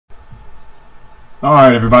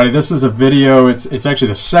Alright everybody, this is a video, it's actually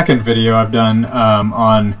the second video I've done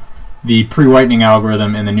on the pre-whitening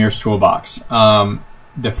algorithm in the NIRS Toolbox.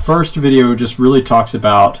 The first video just really talks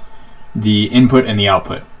about the input and the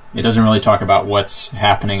output. It doesn't really talk about what's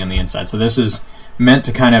happening on the inside. So this is meant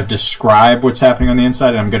to kind of describe what's happening on the inside,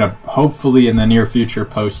 and I'm going to hopefully in the near future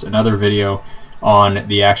post another video on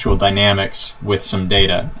the actual dynamics with some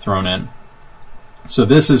data thrown in. So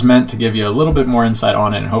this is meant to give you a little bit more insight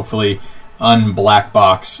on it and hopefully unblack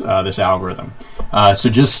box this algorithm. So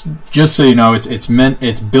just so you know,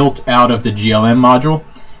 it's built out of the GLM module,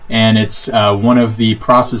 and it's one of the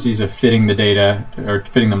processes of fitting the data or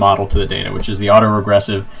fitting the model to the data, which is the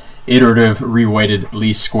Auto-Regressive Iterative Reweighted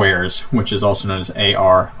Least Squares, which is also known as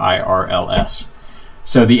IRLS.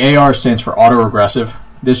 So the AR stands for Auto-Regressive.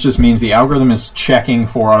 This just means the algorithm is checking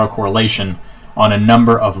for autocorrelation on a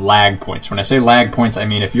number of lag points. When I say lag points, I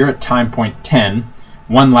mean if you're at time point 10,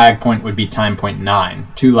 one lag point would be time point 9,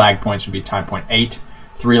 two lag points would be time point 8,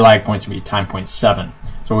 three lag points would be time point 7.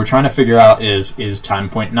 So what we're trying to figure out is time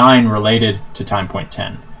point 9 related to time point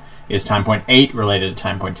 10? Is time point 8 related to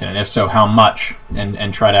time point 10? And if so, how much?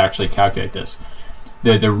 And try to actually calculate this.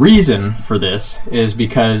 The reason for this is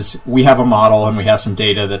because we have a model and we have some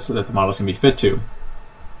data that the model is going to be fit to.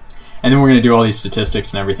 And then we're going to do all these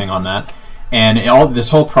statistics and everything on that. And this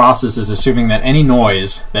whole process is assuming that any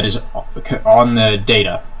noise that is on the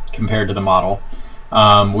data compared to the model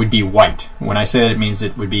would be white. When I say that, it means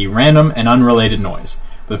it would be random and unrelated noise.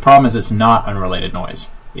 But the problem is it's not unrelated noise.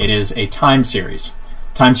 It is a time series.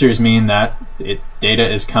 Time series mean that data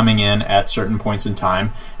is coming in at certain points in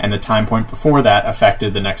time, and the time point before that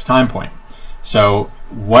affected the next time point. So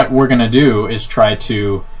what we're going to do is try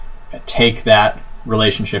to take that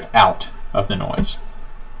relationship out of the noise.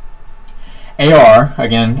 AR,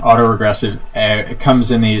 again, autoregressive, it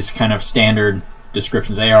comes in these kind of standard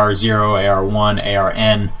descriptions: AR0, AR1,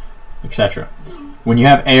 ARN, etc. When you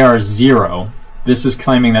have AR0, this is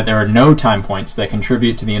claiming that there are no time points that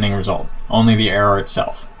contribute to the ending result, only the error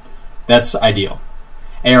itself. That's ideal.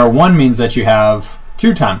 AR1 means that you have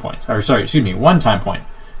one time point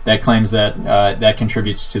that claims that that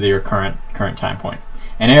contributes to your current time point.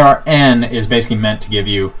 And ARN is basically meant to give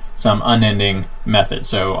you some unending method.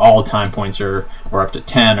 So all time points are up to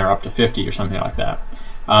 10 or up to 50 or something like that.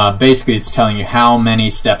 Basically, it's telling you how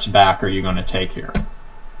many steps back are you going to take here.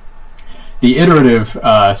 The iterative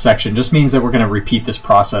section just means that we're going to repeat this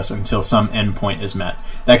process until some endpoint is met.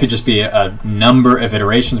 That could just be a number of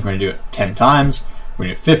iterations. We're going to do it 10 times, we're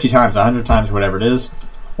going to do it 50 times, 100 times, whatever it is.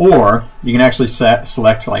 Or you can actually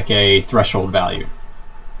select like a threshold value.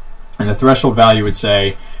 And the threshold value would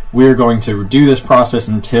say, we're going to do this process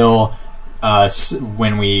until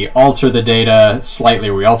when we alter the data slightly,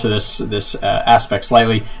 or we alter this aspect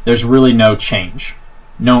slightly, there's really no change.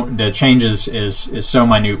 The change is so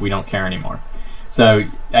minute we don't care anymore. So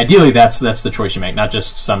ideally that's the choice you make, not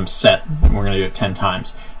just some set, we're going to do it 10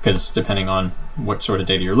 times, because depending on what sort of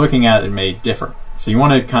data you're looking at, it may differ. So you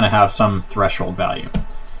want to kind of have some threshold value.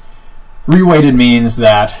 Reweighted means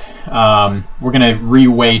that we're going to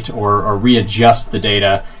reweight or readjust the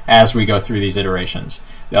data as we go through these iterations.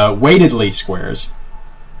 Weighted least squares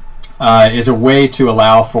is a way to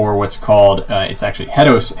allow for what's called, it's actually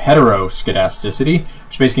heteroscedasticity,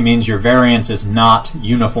 which basically means your variance is not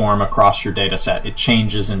uniform across your data set. It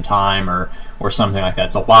changes in time or something like that.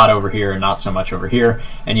 It's a lot over here and not so much over here,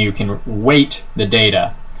 and you can weight the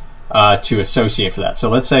data to associate for that. So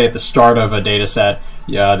let's say at the start of a data set,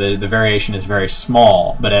 the variation is very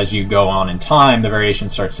small, but as you go on in time, the variation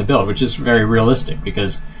starts to build, which is very realistic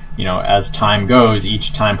because, you know, as time goes,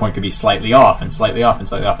 each time point could be slightly off and slightly off and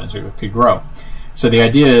slightly off, and so it could grow. So the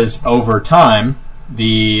idea is, over time,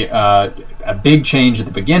 a big change at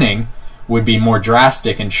the beginning would be more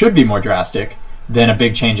drastic and should be more drastic than a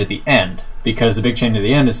big change at the end, because the big change at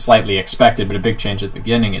the end is slightly expected, but a big change at the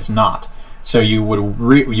beginning is not. So you would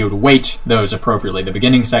weight those appropriately. The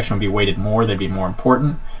beginning section would be weighted more; they'd be more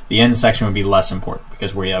important. The end section would be less important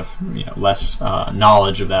because we have less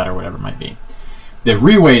knowledge of that or whatever it might be. The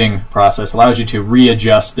reweighting process allows you to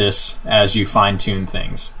readjust this as you fine-tune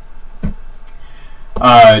things.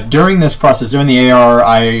 During this process, during the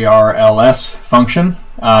IRLS function,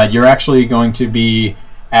 you're actually going to be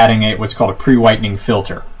adding what's called a pre-whitening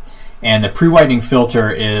filter. And the pre-whitening filter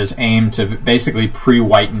is aimed to basically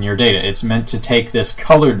pre-whiten your data. It's meant to take this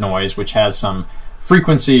colored noise, which has some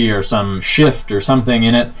frequency or some shift or something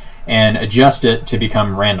in it, and adjust it to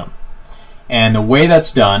become random. And the way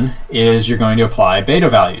that's done is you're going to apply beta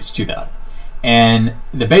values to that. And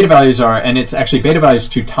the beta values are, and it's actually beta values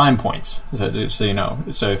to time points, so you know.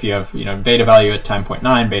 So if you have beta value at time point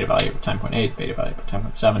 9, beta value at time point 8, beta value at time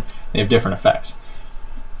point 7, they have different effects.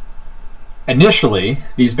 initially,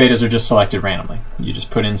 these betas are just selected randomly. You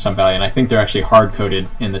just put in some value, and I think they're actually hard-coded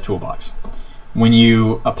in the toolbox. When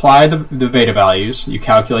you apply the beta values, you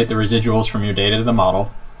calculate the residuals from your data to the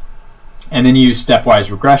model, and then you use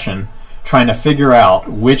stepwise regression, trying to figure out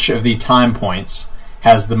which of the time points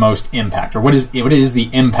has the most impact, or what is the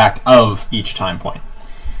impact of each time point.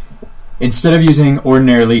 Instead of using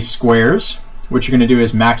ordinary least squares, what you're going to do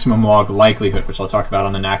is maximum log likelihood, which I'll talk about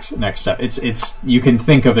on the next step. You can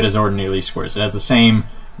think of it as ordinary least squares. It has the same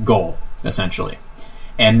goal, essentially.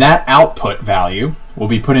 And that output value will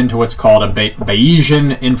be put into what's called a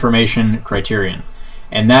Bayesian information criterion.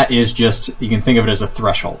 And that is just, you can think of it as a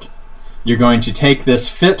threshold. You're going to take this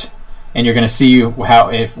fit, and you're going to see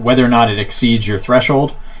whether or not it exceeds your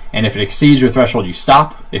threshold. And if it exceeds your threshold, you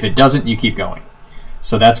stop. If it doesn't, you keep going.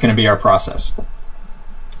 So that's going to be our process.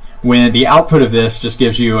 When the output of this just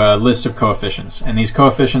gives you a list of coefficients, and these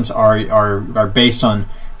coefficients are based on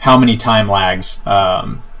how many time lags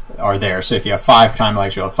are there. So if you have 5 time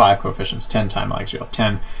lags, you'll have 5 coefficients. 10 time lags, you'll have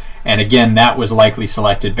 10. And again, that was likely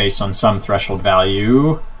selected based on some threshold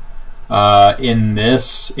value in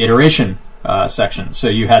this iteration section. So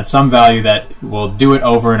you had some value that will do it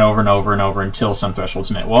over and over and over and over until some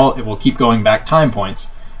threshold's met. Well, it will keep going back time points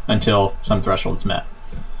until some threshold's met.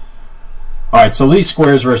 All right, so least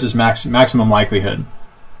squares versus maximum likelihood.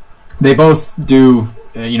 They both do,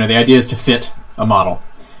 the idea is to fit a model.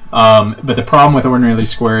 But the problem with ordinary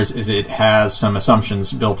least squares is it has some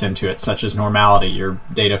assumptions built into it, such as normality. Your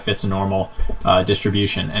data fits a normal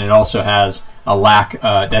distribution. And it also has a lack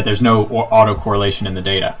that there's no autocorrelation in the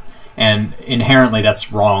data. And inherently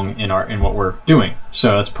that's wrong in what we're doing.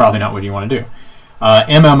 So that's probably not what you want to do.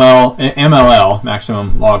 MLL,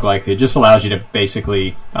 maximum log likelihood, just allows you to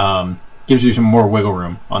basically gives you some more wiggle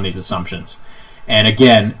room on these assumptions. And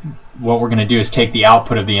again, what we're going to do is take the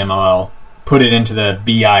output of the MLL, put it into the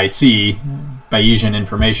BIC, Bayesian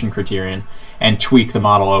information criterion, and tweak the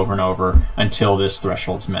model over and over until this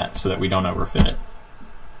threshold's met so that we don't overfit it.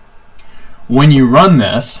 When you run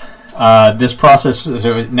this, this process,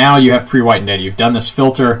 so now you have pre-whitened data. You've done this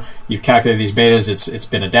filter, you've calculated these betas, it's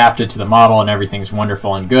been adapted to the model, and everything's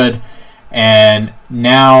wonderful and good. And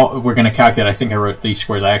now we're going to calculate, I think I wrote least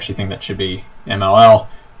squares, I actually think that should be MLL,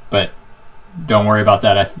 but don't worry about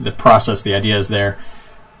that. The process, the idea is there.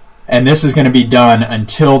 And this is going to be done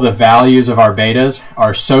until the values of our betas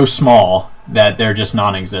are so small that they're just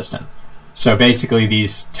non-existent. So basically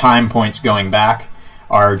these time points going back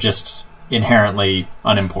are just inherently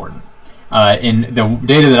unimportant. In the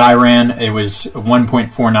data that I ran, it was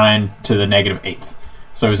 1.49 to the -8th.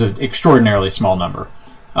 So it was an extraordinarily small number.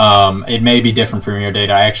 It may be different from your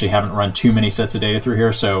data. I actually haven't run too many sets of data through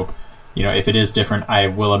here, so if it is different, I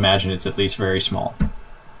will imagine it's at least very small.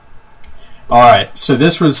 Alright, so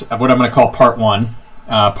this was what I'm going to call part 1.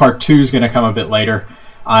 Part 2 is going to come a bit later.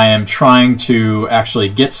 I am trying to actually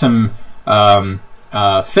get some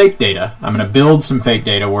fake data. I'm going to build some fake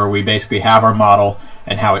data where we basically have our model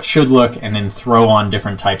and how it should look, and then throw on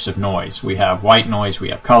different types of noise. We have white noise, we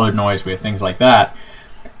have colored noise, we have things like that.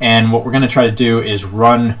 And what we're going to try to do is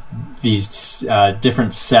run these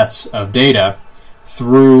different sets of data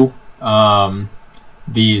through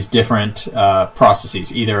these different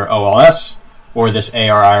processes, either OLS or this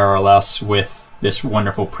IRLS with this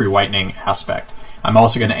wonderful pre-whitening aspect. I'm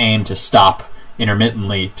also going to aim to stop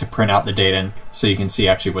intermittently to print out the data so you can see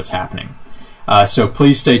actually what's happening. So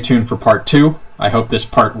please stay tuned for part 2. I hope this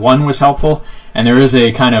part 1 was helpful, and there is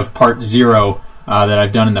a kind of part 0 that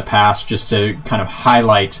I've done in the past just to kind of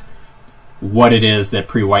highlight what it is that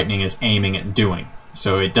pre-whitening is aiming at doing.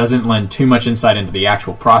 So it doesn't lend too much insight into the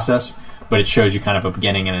actual process, but it shows you kind of a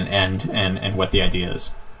beginning and an end and what the idea is.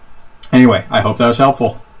 Anyway, I hope that was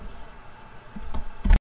helpful.